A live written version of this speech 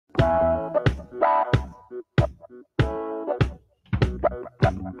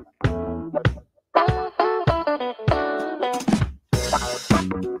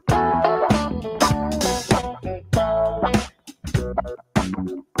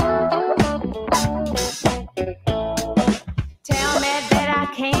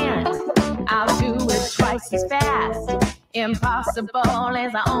As fast, impossible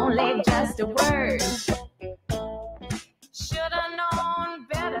is only just a word. Should have known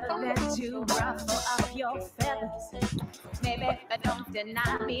better than to ruffle up your feathers. Maybe don't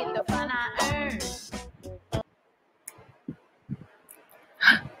deny me the fun I earned.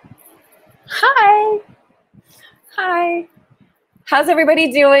 Hi. How's everybody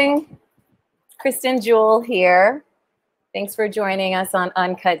doing? Kristin Juel here. Thanks for joining us on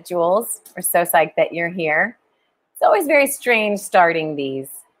Uncut Juels. We're so psyched that you're here. It's always very strange starting these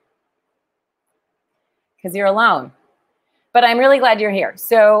because you're alone. But I'm really glad you're here.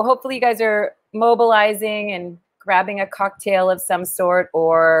 So hopefully you guys are mobilizing and grabbing a cocktail of some sort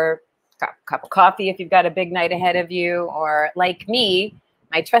or a cup of coffee if you've got a big night ahead of you, or like me,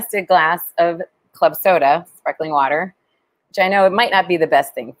 my trusted glass of club soda, sparkling water, which I know it might not be the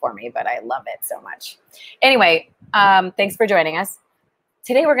best thing for me, but I love it so much. Anyway, thanks for joining us.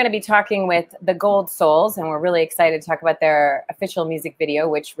 Today we're going to be talking with the Gold Souls, and we're really excited to talk about their official music video,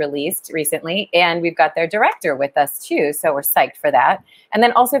 which released recently. And we've got their director with us too, so we're psyched for that. And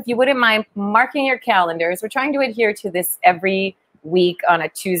then also, if you wouldn't mind marking your calendars, we're trying to adhere to this every week on a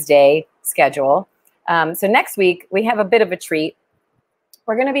Tuesday schedule. So next week, we have a bit of a treat.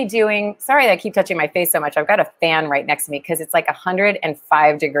 We're going to be doing, sorry that I keep touching my face so much. I've got a fan right next to me because it's like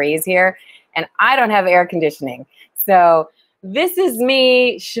 105 degrees here, and I don't have air conditioning. So this is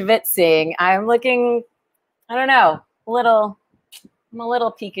me schwitzing. I'm looking, I don't know, I'm a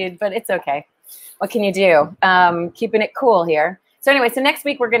little peaked, but it's okay. What can you do? Keeping it cool here. So anyway, so next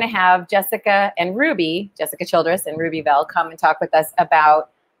week we're going to have Jessica Childress and Ruby Bell come and talk with us about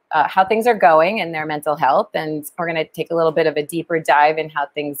how things are going and their mental health. And we're going to take a little bit of a deeper dive in how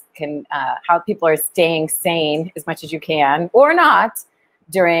things can, how people are staying sane as much as you can or not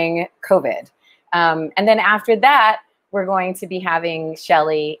during COVID. And then after that, we're going to be having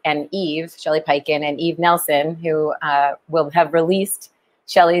Shelly Peiken and Eve Nelson, who will have released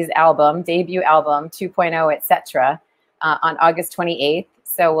Shelly's debut album, 2.0, etc., on August 28th.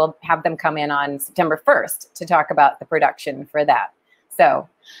 So we'll have them come in on September 1st to talk about the production for that. So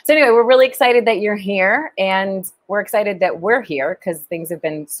anyway, we're really excited that you're here, and we're excited that we're here because things have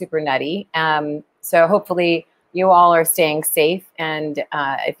been super nutty. So hopefully you all are staying safe, and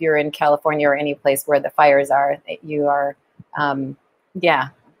if you're in California or any place where the fires are, that you are,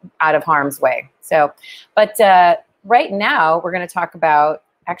 out of harm's way. So, but right now we're going to talk about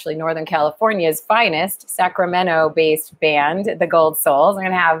actually Northern California's finest Sacramento-based band, the Gold Souls. I'm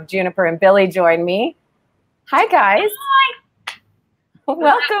going to have Juniper and Billy join me. Hi, guys. Hi.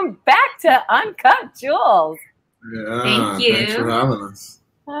 Welcome back to Uncut Juels. Yeah, thank you. Thanks for having us.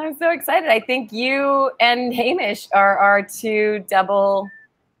 I'm so excited. I think you and Hamish are our two double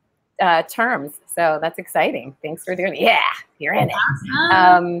terms. So that's exciting. Thanks for doing it. Yeah, you're in it.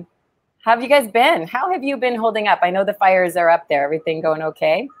 Awesome. How have you guys been? How have you been holding up? I know the fires are up there. Everything going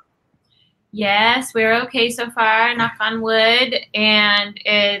okay? Yes, we're okay so far, knock on wood, and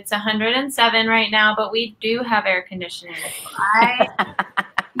it's 107 right now, but we do have air conditioning. I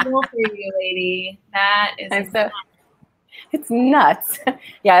feel for you, lady. That is it's nuts.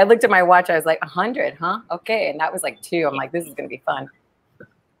 Yeah, I looked at my watch. I was like, 100, huh? Okay, and that was like 2. I'm like, this is going to be fun.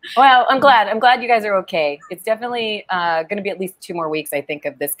 Well, I'm glad you guys are okay. It's definitely going to be at least 2 more weeks, I think,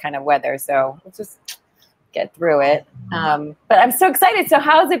 of this kind of weather, so let's just get through it. But I'm so excited. So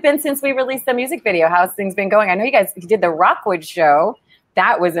how has it been since we released the music video? How's things been going? I know you guys did the Rockwood show.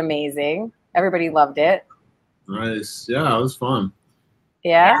 That was amazing. Everybody loved it. Nice. Yeah, it was fun.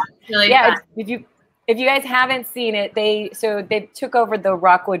 Yeah. Really yeah. fun. If you guys haven't seen it, they took over the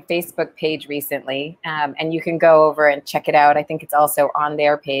Rockwood Facebook page recently, and you can go over and check it out. I think it's also on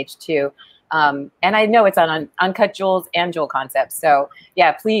their page too. And I know it's on Uncut Juels and Juel Concepts. So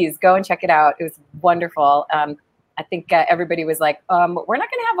yeah, please go and check it out. It was wonderful. I think everybody was like, we're not going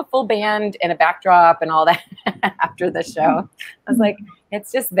to have a full band and a backdrop and all that after the show. I was like,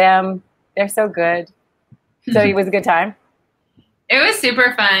 it's just them. They're so good. So it was a good time. It was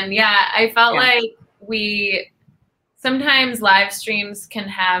super fun. Yeah, I felt like sometimes live streams can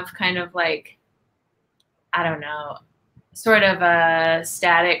have kind of like, I don't know, sort of a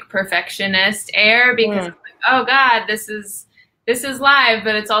static perfectionist air because it's like, oh God, this is live,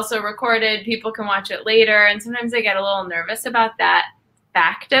 but it's also recorded. People can watch it later. And sometimes I get a little nervous about that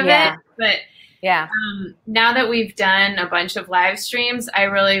fact of it. But Yeah. Now that we've done a bunch of live streams, I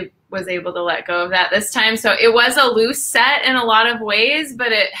really was able to let go of that this time. So it was a loose set in a lot of ways,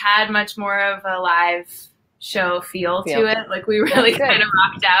 but it had much more of a live show feel to it. Like we really kind of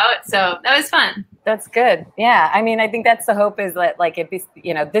rocked out. So that was fun. That's good. Yeah. I mean, I think that's the hope, is that like,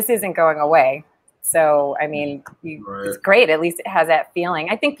 this isn't going away. So, I mean, it's great. At least it has that feeling.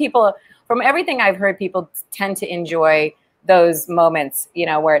 I think people, from everything I've heard, people tend to enjoy those moments,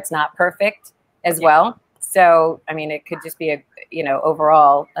 where it's not perfect as well. So, I mean, it could just be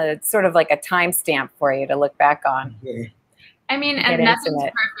overall, it's sort of like a timestamp for you to look back on. I mean, and nothing's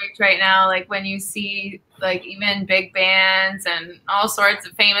perfect right now. Like when you see like even big bands and all sorts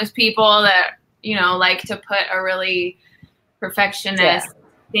of famous people that, like to put a really perfectionist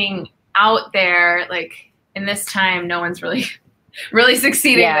thing out there, like in this time, no one's really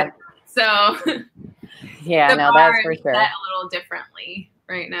succeeding with it. So that's for sure. Set a little differently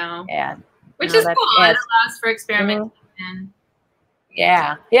right now. Yeah. Which is cool. It allows for experimentation.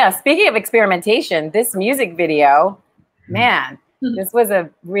 Yeah. Yeah. Speaking of experimentation, this music video, man, this was a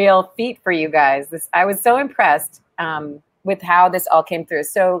real feat for you guys. I was so impressed with how this all came through.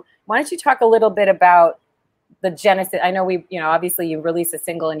 So why don't you talk a little bit about the genesis? I know obviously you released a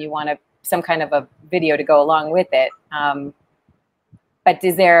single and you want some kind of a video to go along with it. But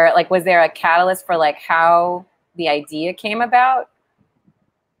was there a catalyst for like how the idea came about?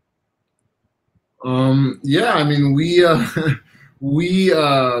 Yeah, I mean, we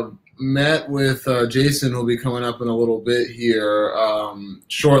met with Jayson, who'll be coming up in a little bit here,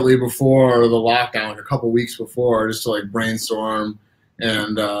 shortly before the lockdown, like a couple weeks before, just to like brainstorm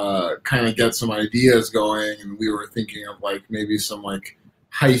and kind of get some ideas going. And we were thinking of like maybe some like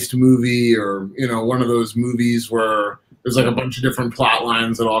heist movie, or one of those movies where there's like a bunch of different plot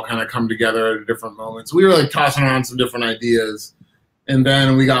lines that all kind of come together at different moments. We were like tossing around some different ideas. And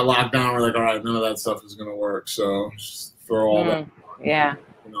then we got locked down. We're like, all right, none of that stuff is going to work. So just throw all that. Yeah.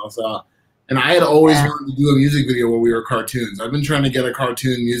 So, and I had always wanted to do a music video where we were cartoons. I've been trying to get a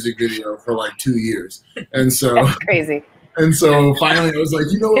cartoon music video for like 2 years. And so that's crazy. And so finally I was like,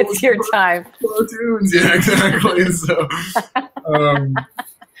 it's your time. Cartoons. Yeah, exactly. So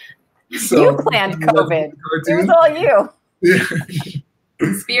you planned COVID. It was all you. Yeah.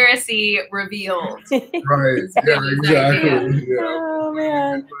 Conspiracy revealed. Right. Yeah, exactly. Yeah. Oh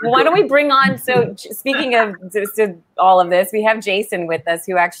man. Well, why don't we bring on? So speaking of all of this, we have Jayson with us,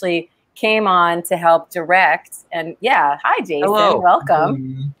 who actually came on to help direct. And hi, Jayson. Hello.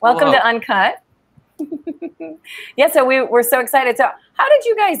 Welcome. Welcome to Uncut. So we're so excited. So how did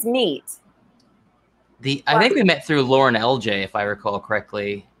you guys meet? I think we met through Lauren LJ, if I recall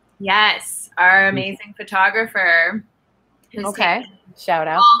correctly. Yes, our amazing photographer. Shout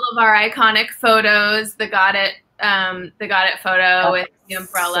out. All of our iconic photos, the Got It photo with the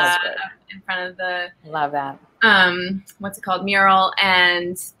umbrella in front of the love that. What's it called? Mural,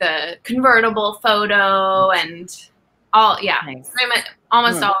 and the convertible photo, and all nice. Pretty much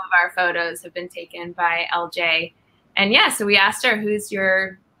almost all of our photos have been taken by LJ. And so we asked her, who's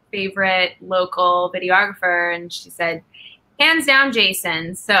your favorite local videographer, and she said, hands down,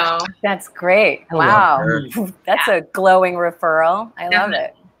 Jayson. So that's great. Wow. That's a glowing referral. I love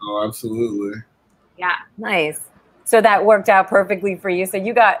it. Oh, absolutely. Yeah. Nice. So that worked out perfectly for you. So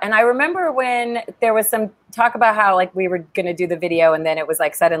and I remember when there was some talk about how like we were going to do the video, and then it was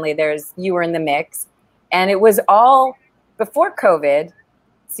like suddenly you were in the mix, and it was all before COVID.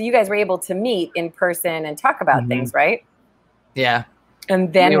 So you guys were able to meet in person and talk about things, right? Yeah.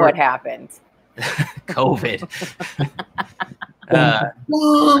 And then what happened? COVID.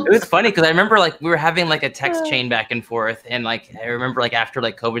 It was funny because I remember like we were having like a text chain back and forth, and like I remember like after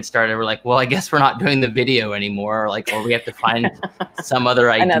like COVID started, we're like, well, I guess we're not doing the video anymore, or we have to find some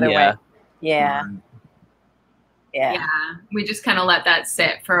other idea. Another way. Yeah. We just kind of let that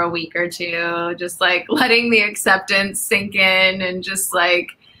sit for a week or two, just like letting the acceptance sink in, and just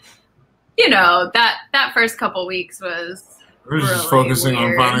like that first couple weeks was. We're just focusing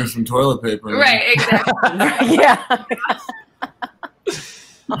on finding some toilet paper. Right, exactly.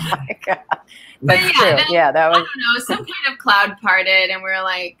 Oh my God. That's true. That was. I don't know. Some kind of cloud parted, and we were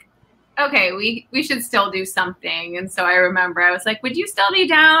like, okay, we should still do something. And so I remember I was like, would you still be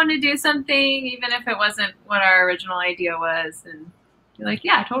down to do something, even if it wasn't what our original idea was? And you're like,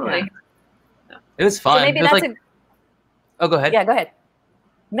 yeah, totally. Yeah. So. It was fun. So maybe that's like, oh, go ahead. Yeah, go ahead.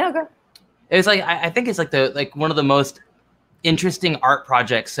 No, go. It was like I think it's like one of the most interesting art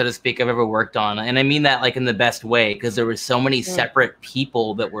projects, so to speak, I've ever worked on. And I mean that like in the best way, because there were so many separate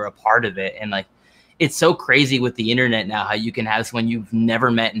people that were a part of it. And like, it's so crazy with the internet now, how you can have someone you've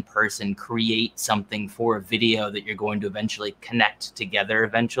never met in person create something for a video that you're going to eventually connect together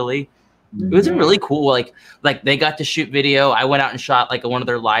eventually. It was a really cool, like they got to shoot video. I went out and shot like one of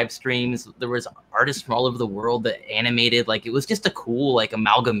their live streams. There was artists from all over the world that animated. Like it was just a cool like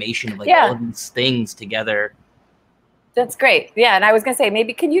amalgamation of like all of these things together. That's great. Yeah, and I was gonna say,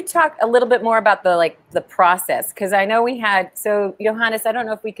 maybe can you talk a little bit more about the process? Because I know we had, so Johannes, I don't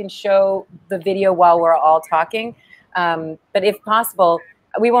know if we can show the video while we're all talking, but if possible,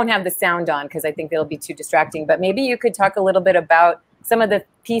 we won't have the sound on because I think it'll be too distracting. But maybe you could talk a little bit about some of the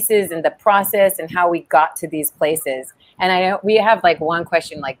pieces and the process and how we got to these places. And I know we have like one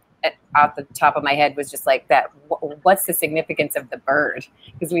question, like off the top of my head was just like that. What's the significance of the bird?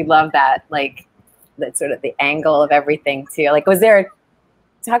 Because we love that, like that sort of the angle of everything too. Like, was there,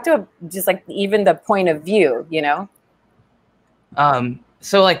 talk to just like even the point of view, you know?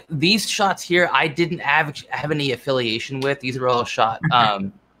 So like these shots here, I didn't have any affiliation with. These were all shot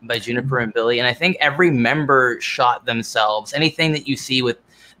by Juniper and Billy, and I think every member shot themselves. Anything that you see with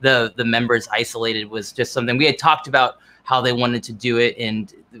the members isolated was just something we had talked about how they wanted to do it,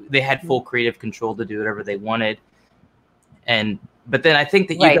 and they had full creative control to do whatever they wanted. But then I think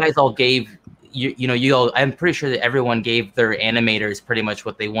that you guys all gave you all. I'm pretty sure that everyone gave their animators pretty much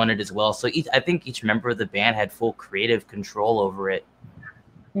what they wanted as well. So I think each member of the band had full creative control over it.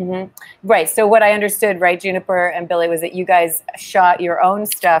 Right. So what I understood, right, Juniper and Billy, was that you guys shot your own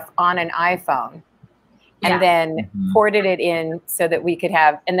stuff on an iPhone and then ported it in so that we could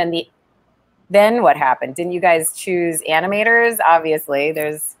have, and then what happened? Didn't you guys choose animators? Obviously,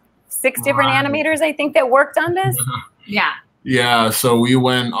 there's 6 different animators, I think, that worked on this. Yeah, so we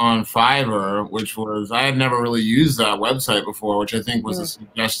went on Fiverr, which was, I had never really used that website before, which I think was a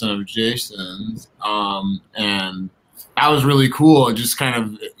suggestion of Jayson's. And that was really cool, just kind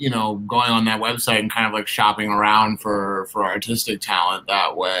of, going on that website and kind of like shopping around for artistic talent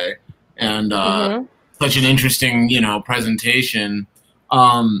that way. And such an interesting, presentation.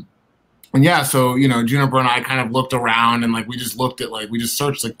 And yeah, so, Juniper and I kind of looked around and like, we just looked at like, we just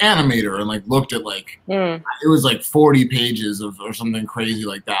searched like animator and like looked at like, it was like 40 pages or something crazy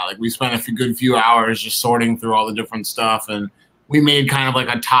like that. Like we spent a good few hours just sorting through all the different stuff. And we made kind of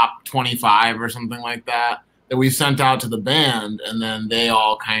like a top 25 or something like that we sent out to the band. And then they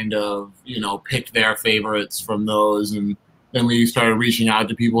all kind of, picked their favorites from those. And then we started reaching out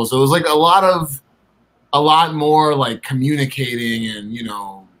to people. So it was like a lot more like communicating and,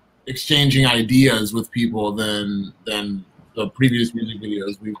 exchanging ideas with people than the previous music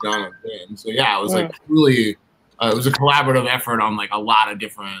videos we've done have been. So yeah, it was like really, it was a collaborative effort on like a lot of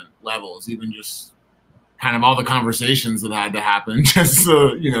different levels, even just kind of all the conversations that had to happen just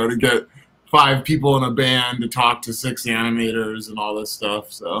so, to get 5 people in a band to talk to 6 animators and all this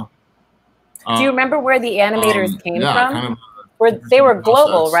stuff. So do you remember where the animators came from? They were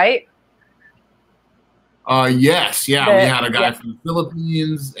global, right? Yes, yeah. We had a guy from the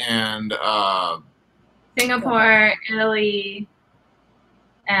Philippines and Singapore, Italy,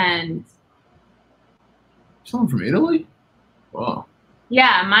 and someone from Italy? Wow.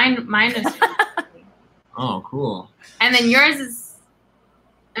 Yeah, mine is from Italy. Oh, cool. And then yours is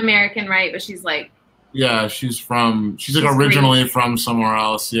American, right? But she's like, yeah, she's like originally from somewhere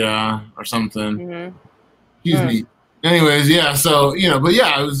else, yeah, or something. Excuse me. Anyways, yeah, so, but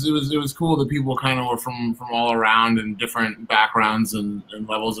yeah, it was cool that people kind of were from all around and different backgrounds and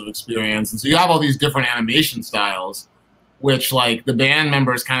levels of experience. And so you have all these different animation styles, which like the band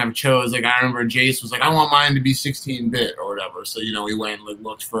members kind of chose. Like I remember Jace was like, I want mine to be 16-bit or whatever. So, we went and like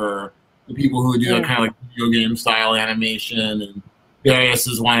looked for the people who would do that kind of like video game style animation, and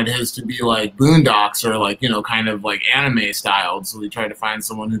Darius wanted his to be like Boondocks or like, kind of like anime styled. So we tried to find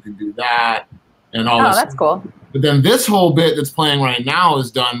someone who could do that and all this. Oh, that's cool. But then this whole bit that's playing right now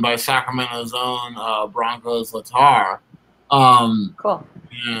is done by Sacramento's own Broncos Latar. Cool.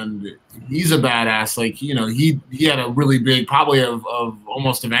 And he's a badass. Like, he had a really big, probably of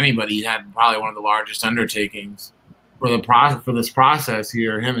almost of anybody, he had probably one of the largest undertakings for this process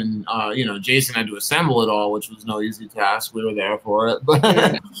here. Him and, Jayson had to assemble it all, which was no easy task. We were there for it. But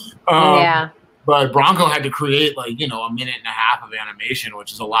yeah. But Bronco had to create like, 1.5 minutes of animation,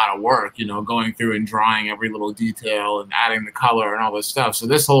 which is a lot of work, going through and drawing every little detail and adding the color and all this stuff. So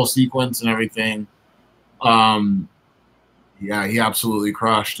this whole sequence and everything, yeah, he absolutely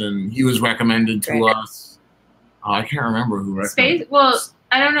crushed. And he was recommended to us. I can't remember who recommended. Well,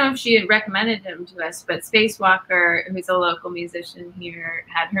 I don't know if she had recommended him to us, but Spacewalker, who's a local musician here,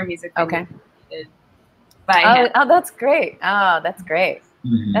 had her music recommended by him. Oh, that's great. Oh, that's great.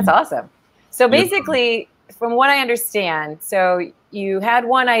 That's awesome. So basically, from what I understand, so you had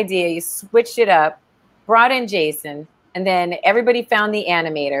one idea, you switched it up, brought in Jayson, and then everybody found the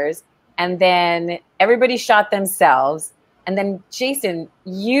animators, and then everybody shot themselves, And then Jayson,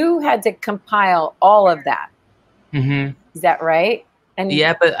 you had to compile all of that. Mm-hmm. Is that right? And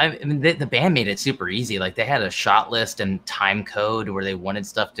yeah, but I mean, the band made it super easy. Like they had a shot list and time code where they wanted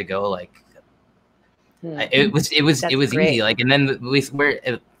stuff to go. Like it was easy. Like, and then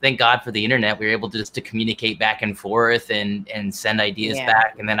thank God for the internet. We were able to just to communicate back and forth and send ideas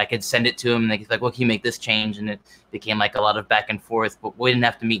back. And then I could send it to him and they'd be like, well, can you make this change? And it became like a lot of back and forth, but we didn't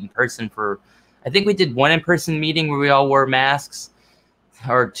have to meet in person for, I think we did one in-person meeting where we all wore masks,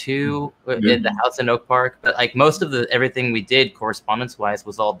 or two at the house in Oak Park. But like most of everything we did correspondence wise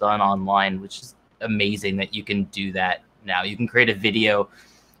was all done online, which is amazing that you can do that now. You can create a video.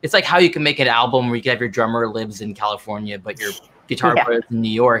 It's like how you can make an album where you can have your drummer lives in California, but your guitar player is in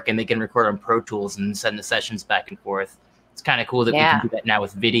New York, and they can record on Pro Tools and send the sessions back and forth. It's kind of cool that we can do that now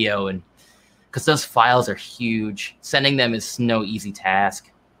with video, and because those files are huge. Sending them is no easy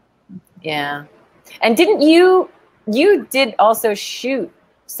task. Yeah. And didn't you did also shoot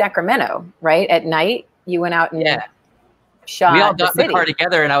Sacramento, right? At night, you went out and shot. We all got in the car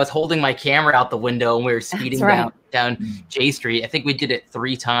together, and I was holding my camera out the window, and we were speeding down J Street. I think we did it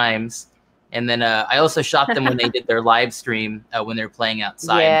 3 times, and then I also shot them when they did their live stream when they were playing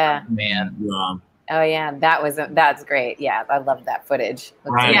outside. Yeah, man. Yeah. Oh yeah, that's great. Yeah, I love that footage.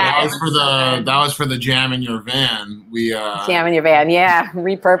 Right. Yeah, that was for the Jam in Your Van. Jam in Your Van. Yeah,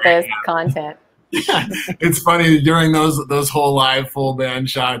 repurposed content. Yeah, it's funny during those whole live full band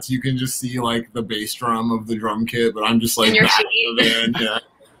shots, you can just see like the bass drum of the drum kit, but I'm just like back in the van.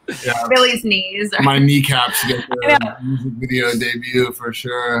 Yeah. Billy's knees. My kneecaps get the music video debut for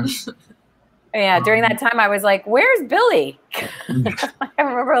sure. Yeah, during that time I was like, "Where's Billy?" I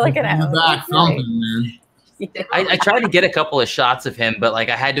remember looking at him. Back thumping, man. I tried to get a couple of shots of him, but like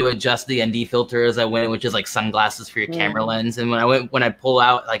I had to adjust the ND filter as I went, which is like sunglasses for your camera lens. And when I pull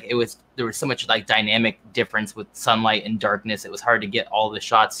out, like there was so much like dynamic difference with sunlight and darkness. It was hard to get all the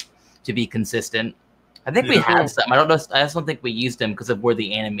shots to be consistent. I think we have some. I don't know. I just don't think we used them because of where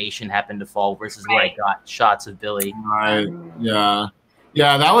the animation happened to fall versus where I got shots of Billy. Right. Yeah.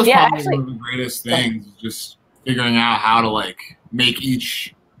 Yeah. That was probably one of the greatest things, just figuring out how to like make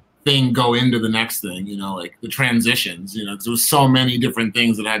each thing go into the next thing, you know, like the transitions, you know, because there was so many different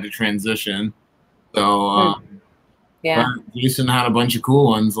things that had to transition. So Jayson had a bunch of cool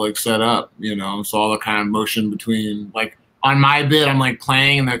ones like set up, you know, so all the kind of motion between, like on my bit I'm like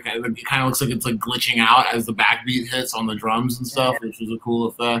playing and it kind of looks like it's like glitching out as the backbeat hits on the drums and stuff, which was a cool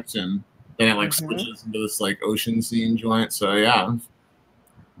effect. And then it like switches into this like ocean scene joint. So yeah,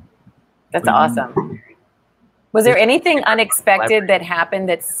 that's awesome. Was there anything unexpected that happened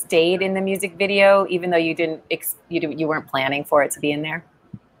that stayed in the music video, even though you weren't planning for it to be in there?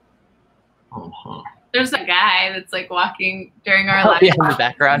 There's a guy that's like walking during our live in the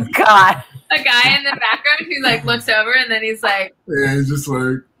background. God, a guy in the background who like looks over and then he's like, he's just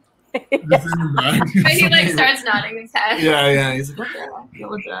like, just in the back. But he like starts nodding his head. Yeah. He's like, okay, I'll go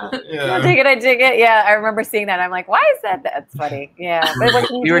with that. Yeah. I dig it. Yeah, I remember seeing that. I'm like, why is that? That's funny. Yeah, but what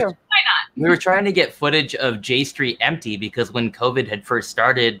can you do? Why not? We were trying to get footage of J Street empty because when COVID had first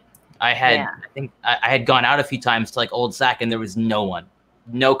started, I had gone out a few times to like Old Sac and there was no one,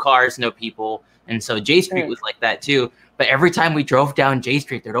 no cars, no people, and so J Street was like that too. But every time we drove down J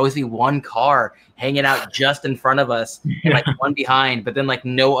Street, there'd always be one car hanging out just in front of us and like one behind, but then like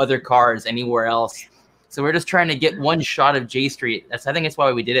no other cars anywhere else. So we're just trying to get one shot of J Street. I think that's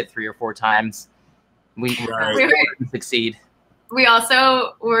why we did it 3 or 4 times. We didn't succeed. We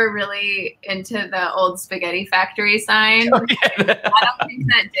also were really into the old spaghetti factory sign. I don't think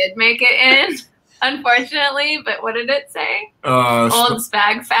that did make it in, unfortunately. But what did it say? Old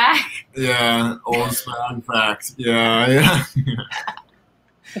spag fact. Yeah, old spag fact. Yeah.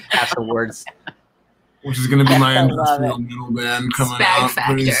 Afterwards. Which is going to be my industrial metal band coming out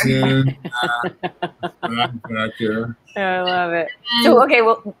pretty soon. Spag factor. I love it. So, okay,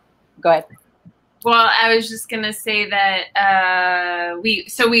 well, go ahead. Well, I was just gonna say that we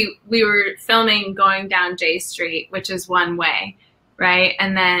were filming going down J Street, which is one way, right?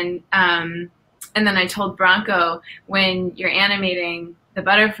 And then I told Bronco, when you're animating the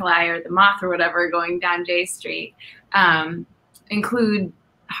butterfly or the moth or whatever going down J Street, include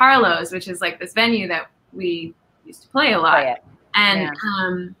Harlow's, which is like this venue that we used to play a lot.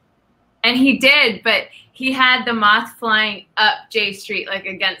 And he did, but he had the moth flying up J Street like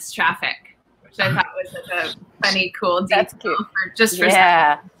against traffic, which I thought was like a funny, cool detail. That's cute. For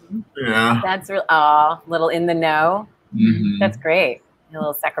yeah. That's real. Little in the know. That's great. The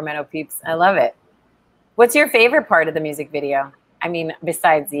little Sacramento peeps. I love it. What's your favorite part of the music video? I mean,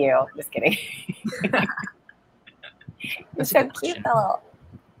 besides you. Just kidding. You're so cute, though.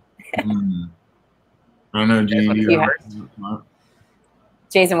 I don't know. Do guys wanna you go first?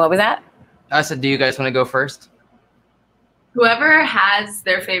 Jason, what was that? I said, do you guys want to go first? Whoever has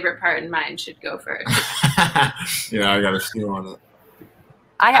their favorite part in mind should go first. Yeah, I got to steal on it.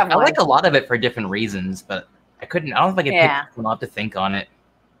 I I like a lot of it for different reasons, but I don't know if I could pick one. I'll have to think on it.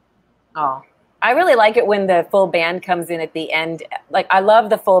 Oh, I really like it when the full band comes in at the end. Like, I love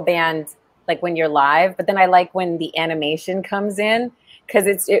the full band, like when you're live, but then I like when the animation comes in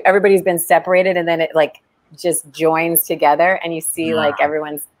because everybody's been separated and then it like just joins together and you see like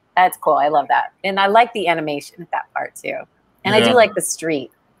everyone's. That's cool. I love that, and I like the animation at that part too. And I do like the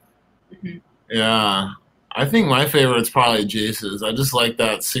street. Mm-hmm. Yeah, I think my favorite's probably Jace's. I just like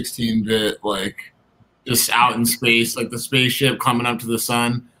that 16-bit, like just out in space, like the spaceship coming up to the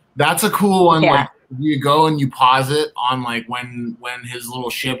sun. That's a cool one. Yeah. Like you go and you pause it on like when his little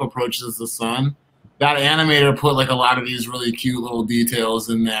ship approaches the sun. That animator put like a lot of these really cute little details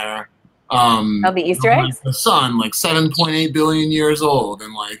in there. The Easter eggs? Like the sun, like 7.8 billion years old,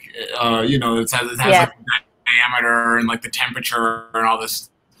 and like you know, it has like the diameter and like the temperature and all this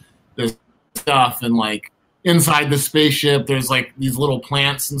stuff, and like inside the spaceship, there's like these little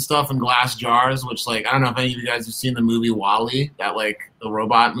plants and stuff in glass jars. Which like I don't know if any of you guys have seen the movie WALL-E, that like the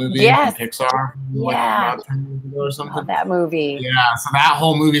robot movie from Pixar, like about 10 years ago or something. Love that movie. Yeah, so that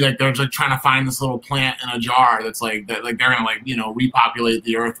whole movie, like they're like trying to find this little plant in a jar that's like that, like they're gonna like repopulate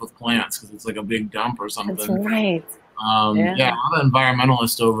the earth with plants because it's like a big dump or something. That's right. Yeah, a lot of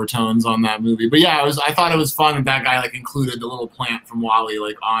environmentalist overtones on that movie, but yeah, I thought it was fun that guy like included the little plant from WALL-E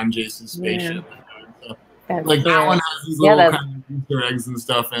like on Jason's spaceship. Like that one has these little kind of Easter eggs and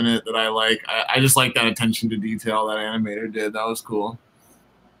stuff in it that I like. I just like that attention to detail that animator did. That was cool.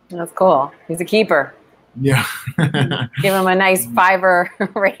 That's cool. He's a keeper. Yeah. Give him a nice 5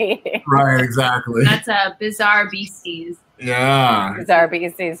 rating. Right, exactly. That's a Bizarre Beasties. Yeah. Bizarre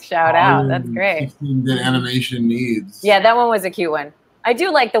Beasties shout out. That's great. 16-bit animation needs. Yeah, that one was a cute one. I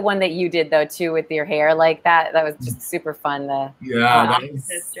do like the one that you did though too with your hair like that. That was just super fun. That was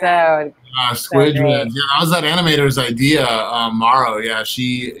Squidward. Yeah, that was that animator's idea. Maro. Yeah,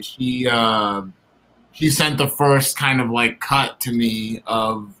 she sent the first kind of like cut to me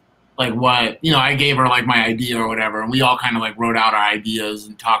of like what I gave her like my idea or whatever, and we all kind of like wrote out our ideas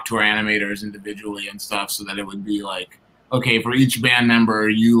and talked to our animators individually and stuff, so that it would be like, okay, for each band member,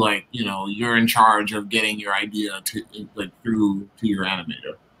 you're in charge of getting your idea to like through to your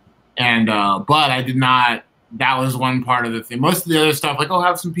animator. And but I did not. That was one part of the thing. Most of the other stuff, like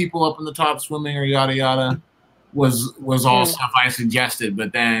have some people up in the top swimming or yada yada, was all stuff I suggested.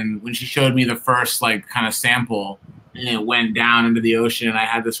 But then when she showed me the first like kind of sample, and it went down into the ocean, and I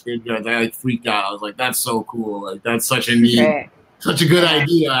had the screen guards, I like freaked out. I was like, "That's so cool! Like that's such a neat." Such a good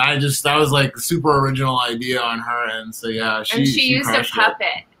idea. That was like a super original idea on her end. So yeah, she used a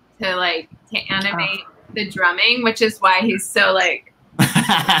puppet to animate the drumming, which is why he's so like.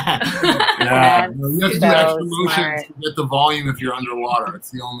 Yeah, you have to do extra motion to get the volume if you're underwater. It's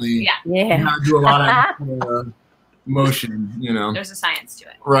the only. You gotta do a lot of motion. There's a science to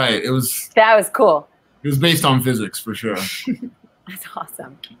it. Right. That was cool. It was based on physics for sure. That's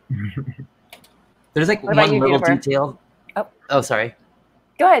awesome. There's like one little detail. Oh, sorry.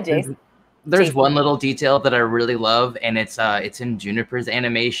 Go ahead, Jason. There's one little detail that I really love, and it's in Juniper's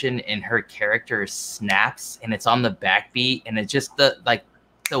animation, and her character snaps, and it's on the backbeat, and it's just the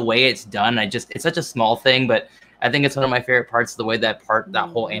way it's done. It's such a small thing, but I think it's one of my favorite parts. The way that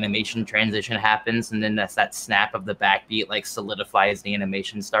whole animation transition happens, and then that snap of the backbeat like solidifies the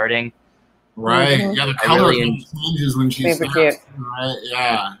animation starting. Right. Yeah, the color changes when she snaps. Right.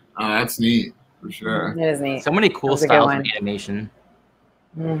 Yeah. Oh, that's neat. For sure. It is neat. So many cool styles of animation.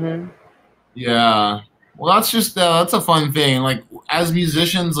 Yeah. Well, that's just that's a fun thing. Like as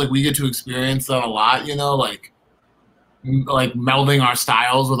musicians, like we get to experience that a lot. Like melding our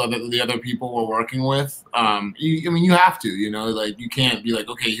styles with the other people we're working with. You have to. Like you can't be like,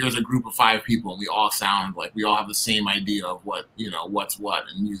 okay, here's a group of 5 people, and we all sound like we all have the same idea of what what's what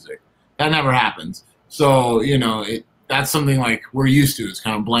in music. That never happens. So that's something like we're used to. It's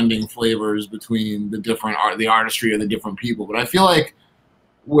kind of blending flavors between the artistry of the different people. But I feel like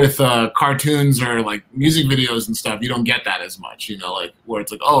with cartoons or like music videos and stuff, you don't get that as much, like where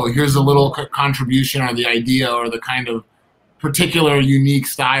it's like, oh, here's a little contribution or the idea or the kind of particular unique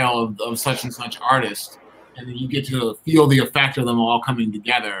style of such and such artist. And then you get to feel the effect of them all coming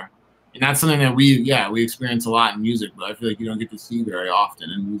together. And that's something that we experience a lot in music, but I feel like you don't get to see very often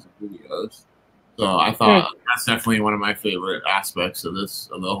in music videos. So I thought that's definitely one of my favorite aspects of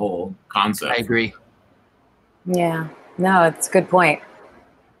the whole concept. I agree. Yeah. No, it's a good point.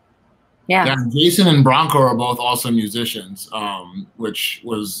 Yeah. Jayson and Bronco are both also musicians, which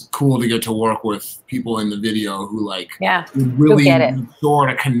was cool to get to work with people in the video who like really make sure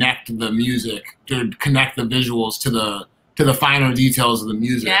to connect the music, to connect the visuals to the finer details of the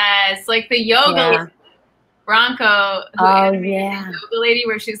music. Yes, like the yoga Bronco, who animated the yoga lady,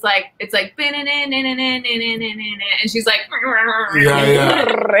 where she's like, it's like, and she's like,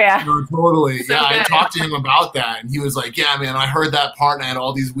 no, totally. So I talked to him about that, and he was like, yeah, man, I heard that part, and I had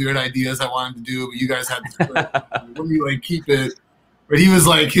all these weird ideas I wanted to do, but you guys had to let me like keep it. But he was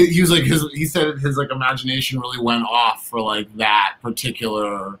like, he said his like imagination really went off for like that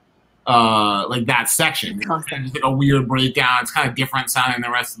particular. Like that section, it's like a weird breakdown. It's kind of different sounding than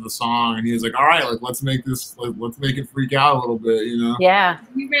the rest of the song, and he was like, "All right, like let's make this, like, let's make it freak out a little bit," you know? Yeah,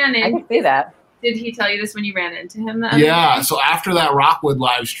 you ran in. I can see that. Did he tell you this when you ran into him? So after that Rockwood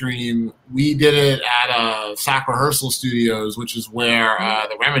live stream, we did it at SAC Rehearsal Studios, which is where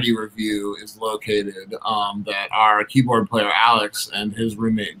the Remedy Review is located. That our keyboard player Alex and his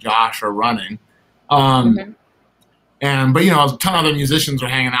roommate Josh are running. But, you know, a ton of other musicians are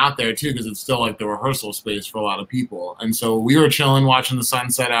hanging out there, too, because it's still, like, the rehearsal space for a lot of people. And so we were chilling, watching the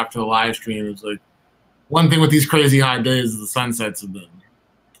sunset after the live stream. It was, like, one thing with these crazy hot days is the sunsets have been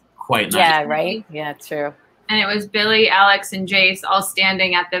quite nice. Yeah, right? Yeah, true. And it was Billy, Alex, and Jace all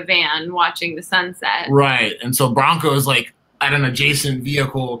standing at the van watching the sunset. Right. And so Bronco is, like, at an adjacent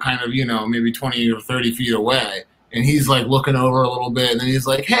vehicle kind of, you know, maybe 20 or 30 feet away. And he's, like, looking over a little bit. And then he's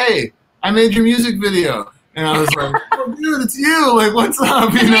like, hey, I made your music video. And I was like, oh, dude, it's you. Like, what's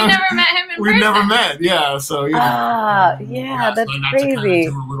up? You know? We never met him in person. We never met, yeah. So, you know. Yeah, that's so I got crazy. to kind of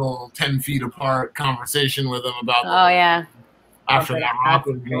do a little 10 feet apart conversation with him about after that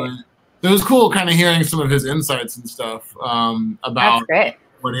Rockwood joint. So it was cool kind of hearing some of his insights and stuff about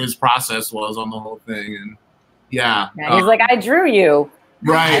what his process was on the whole thing. And, he's like, I drew you.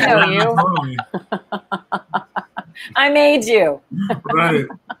 Right. I know you. Totally. I made you. Right.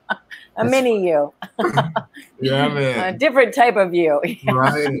 A mini you. Yeah, man. A different type of you.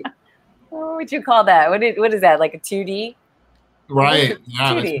 Right. What would you call that? What is that? Like a 2D? Right.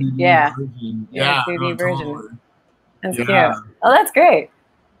 Yeah. 2D. Yeah. Version. Yeah. 2D version. Totally. That's cute. Oh, that's great.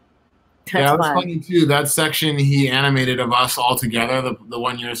 That's fun. Funny too. That section he animated of us all together, the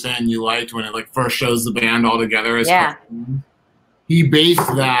one you were saying you liked when it like first shows the band all together. He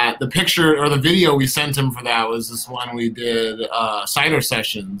based that, the picture or the video we sent him for that was this one we did, Cider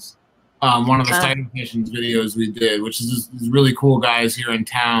Sessions. One of the Cider Sessions videos we did, which is these really cool guys here in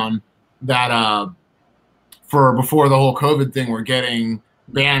town that for before the whole COVID thing were getting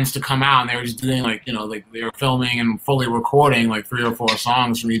bands to come out, and they were just doing like, you know, like they were filming and fully recording like 3 or 4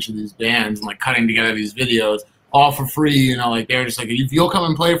 songs from each of these bands and like cutting together these videos all for free, you know, like they're just like, if you'll come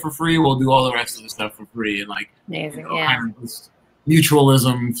and play for free, we'll do all the rest of the stuff for free. And like, amazing, you know, kind of this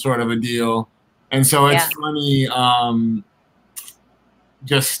mutualism sort of a deal. And so it's funny,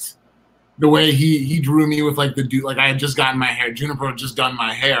 just the way he drew me with like the dude, like I had just gotten my hair, Juniper had just done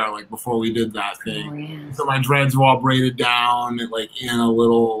my hair like before we did that thing. So my dreads were all braided down and like in a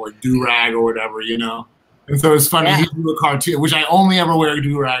little like do-rag or whatever, you know. And so it's funny, he drew a cartoon, which I only ever wear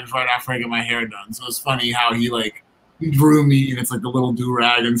do-rags right after I get my hair done. So it's funny how he drew me and it's like the little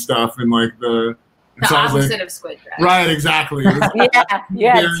do-rag and stuff and like the opposite of squid drag. Right, exactly.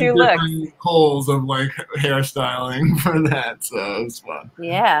 Yeah, 2 looks. Holes of like hairstyling for that, so it was fun.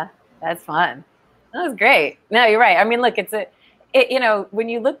 Yeah, that's fun. That was great. No, you're right. I mean, look, you know, when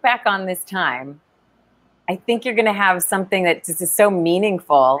you look back on this time, I think you're going to have something that just is so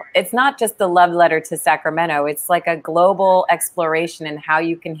meaningful. It's not just the love letter to Sacramento. It's like a global exploration in how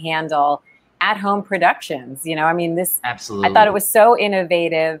you can handle at-home productions. You know, I mean, absolutely. I thought it was so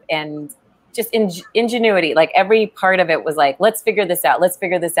innovative and just ingenuity. Like every part of it was like, let's figure this out. Let's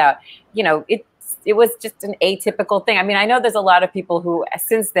figure this out. You know, it was just an atypical thing. I mean, I know there's a lot of people who,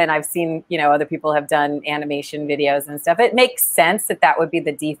 since then I've seen, you know, other people have done animation videos and stuff. It makes sense that would be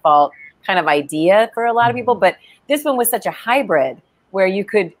the default kind of idea for a lot of people. But this one was such a hybrid where you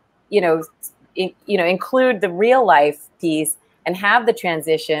could, include the real life piece and have the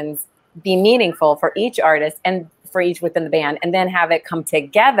transitions be meaningful for each artist and for each within the band, and then have it come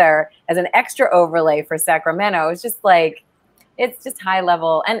together as an extra overlay for Sacramento. It's just like, it's just high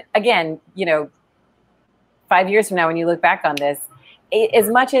level. And again, you know, 5 years from now, when you look back on this, as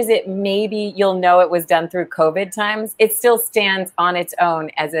much as it maybe you'll know it was done through COVID times, it still stands on its own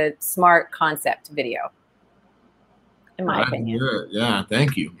as a smart concept video, in my opinion. Good. Yeah,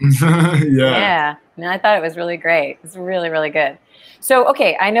 thank you. Yeah. No, I thought it was really great. It's really, really good. So,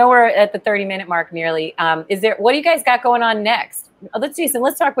 okay, I know we're at the 30-minute mark nearly. What do you guys got going on next?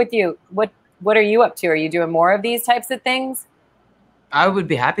 Let's talk with you. What are you up to? Are you doing more of these types of things? I would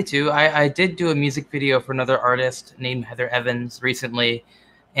be happy to. I did do a music video for another artist named Heather Evans recently,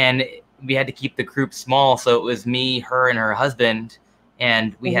 and we had to keep the group small. So it was me, her, and her husband,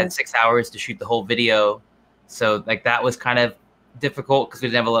 and we had 6 hours to shoot the whole video. So like that was kind of difficult because we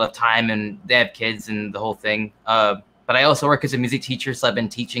didn't have a lot of time, and they have kids and the whole thing. But I also work as a music teacher, so I've been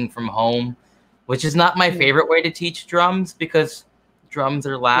teaching from home, which is not my favorite way to teach drums because drums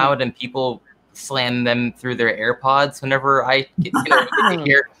are loud and people slam them through their AirPods. Whenever I get to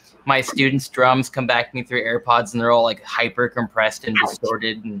hear my students' drums come back to me through AirPods, and they're all like hyper compressed and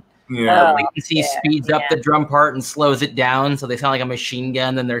distorted, and latency speeds up the drum part and slows it down, so they sound like a machine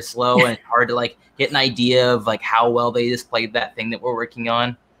gun. Then they're slow, and it's hard to like get an idea of like how well they just played that thing that we're working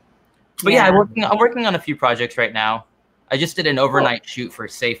on. But yeah, I'm working on a few projects right now. I just did an overnight shoot for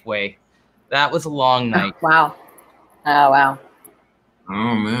Safeway. That was a long night. Wow. Oh, wow.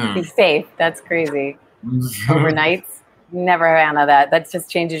 Oh, man. Be safe. That's crazy. Overnights. Never ran of that. That just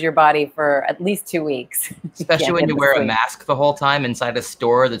changes your body for at least 2 weeks. Especially when you wear a mask the whole time inside a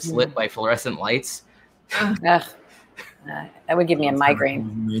store that's lit by fluorescent lights. That would give me a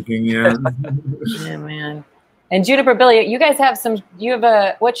migraine. Yeah, man. And Juniper, Billy, you guys have some,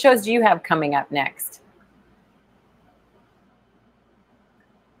 what shows do you have coming up next?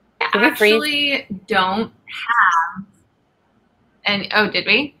 I actually don't have. And oh, did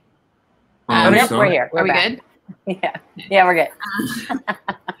we? We're here. Are we good? Yeah, we're good.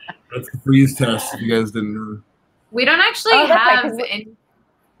 That's the freeze test. If you guys didn't know. We don't actually have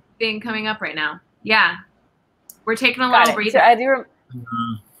anything coming up right now. Yeah, we're taking a little breather. So I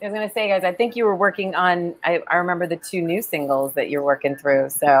was gonna say, guys, I think you were working on. I remember the 2 new singles that you're working through.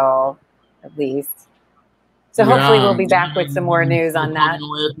 So at least. So hopefully we'll be back with some more news on that.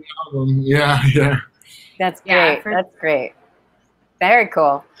 Yeah. That's great. That's great. Very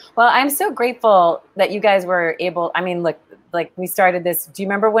cool. Well, I'm so grateful that you guys were able. I mean, look, like we started this. Do you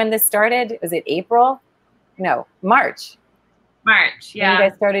remember when this started? Was it April? No, March. March, yeah. When you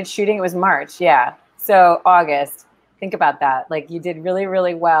guys started shooting, it was March, yeah. So August. Think about that. Like you did really,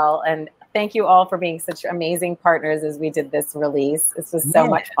 really well. And thank you all for being such amazing partners as we did this release. This was so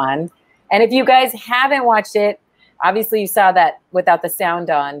much fun. And if you guys haven't watched it, obviously you saw that without the sound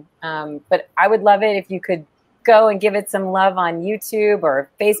on. But I would love it if you could go and give it some love on YouTube or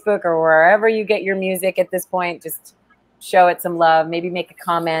Facebook or wherever you get your music at this point. Just show it some love. Maybe make a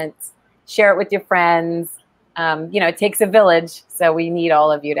comment. Share it with your friends. It takes a village, so we need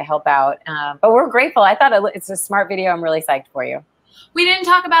all of you to help out. But we're grateful. I thought it's a smart video. I'm really psyched for you. We didn't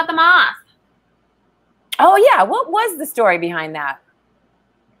talk about the moth. Oh, yeah. What was the story behind that?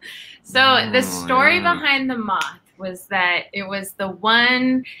 So the story behind the moth was that it was the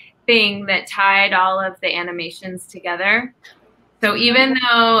one thing that tied all of the animations together. So even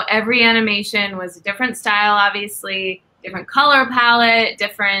though every animation was a different style, obviously, different color palette,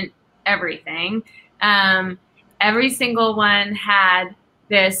 different everything, every single one had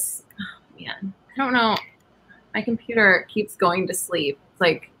this, I don't know, my computer keeps going to sleep. It's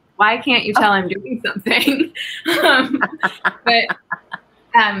like, why can't you tell I'm doing something?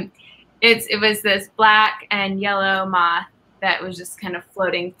 It was this black and yellow moth that was just kind of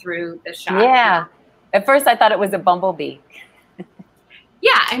floating through the shot. Yeah. At first I thought it was a bumblebee.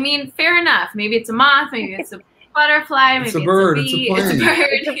 Yeah, I mean, fair enough. Maybe it's a moth, maybe it's a butterfly, maybe it's a bird, it's a bee, it's a bird.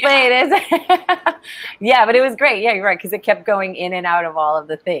 It's a plane, is it? Yeah, but it was great. Yeah, you're right, because it kept going in and out of all of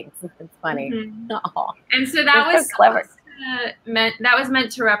the things. It's funny. And so that was so clever. That was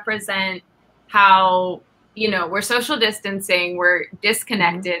meant to represent how, we're social distancing, we're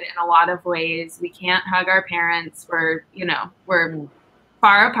disconnected in a lot of ways. We can't hug our parents. We're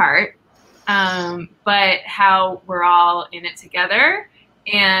far apart. But how we're all in it together.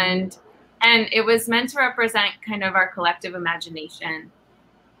 And it was meant to represent kind of our collective imagination.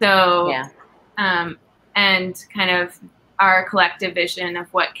 So, and kind of our collective vision of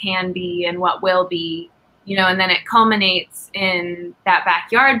what can be and what will be, and then it culminates in that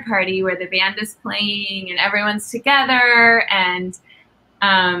backyard party where the band is playing and everyone's together, and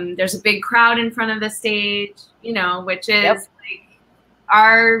there's a big crowd in front of the stage, which is like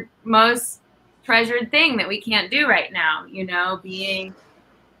our most treasured thing that we can't do right now, being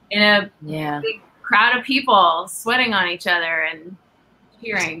in a big crowd of people sweating on each other and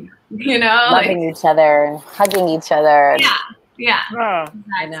cheering, loving each other and hugging each other. Yeah.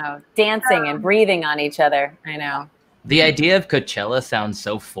 I know. Dancing and breathing on each other. I know. The idea of Coachella sounds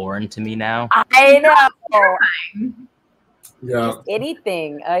so foreign to me now. I know. Yeah. Just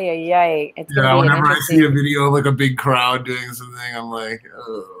anything. It's whenever I see a video of like a big crowd doing something, I'm like,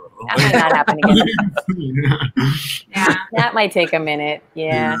 oh. That might not happen again. Yeah. That might take a minute.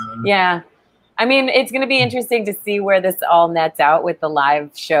 Yeah. I mean, it's going to be interesting to see where this all nets out with the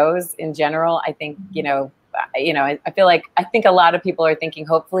live shows in general. I think, I feel like, I think a lot of people are thinking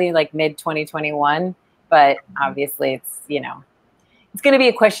hopefully like mid 2021, but obviously it's, it's going to be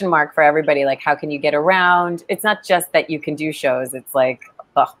a question mark for everybody. Like, how can you get around? It's not just that you can do shows. It's like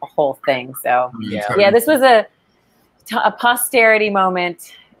a whole thing. So yeah, this was a posterity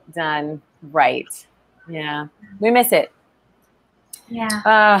moment done right. Yeah. We miss it.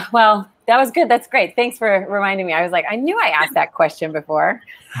 Yeah. Well, that was good. That's great. Thanks for reminding me. I was like, I knew I asked that question before.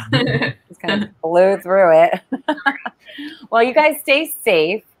 Just kind of blew through it. Well, you guys stay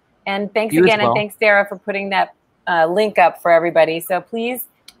safe. And thanks You as again. well. And thanks, Sarah, for putting that link up for everybody. So please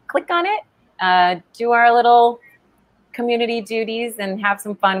click on it, do our little community duties and have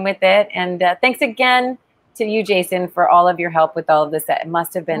some fun with it. And thanks again to you, Jayson, for all of your help with all of this. It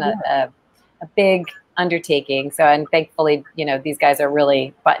must have been a big undertaking. So, and thankfully, these guys are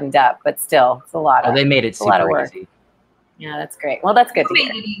really buttoned up, but still, it's a lot of they made it super work. easy. Yeah, that's great. Well, that's good to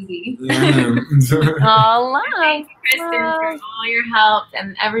Made hear. it easy. Oh, Thanks, Kristin, for all your help,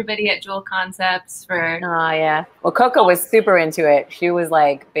 and everybody at Juel Concepts for. Oh, yeah. Well, Coco was super into it. She was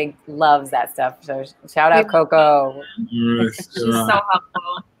like, loves that stuff. So shout out, Coco. Yes, She's so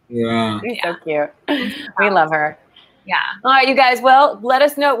helpful. yeah. She's so cute. We love her. Yeah. All right, you guys. Well, let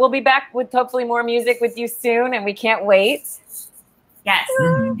us know. We'll be back with hopefully more music with you soon, and we can't wait. Yes.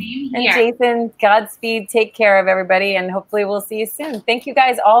 And Jayson, Godspeed. Take care of everybody, and hopefully we'll see you soon. Thank you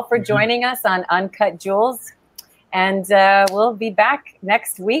guys all for joining us on Uncut Juels, and we'll be back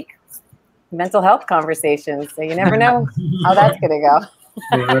next week. Mental health conversations. So you never know how that's gonna go.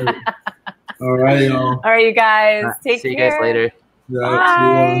 All right, y'all. All right, you guys. Take care. See you guys later. Yeah,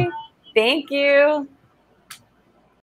 Bye. Thank you.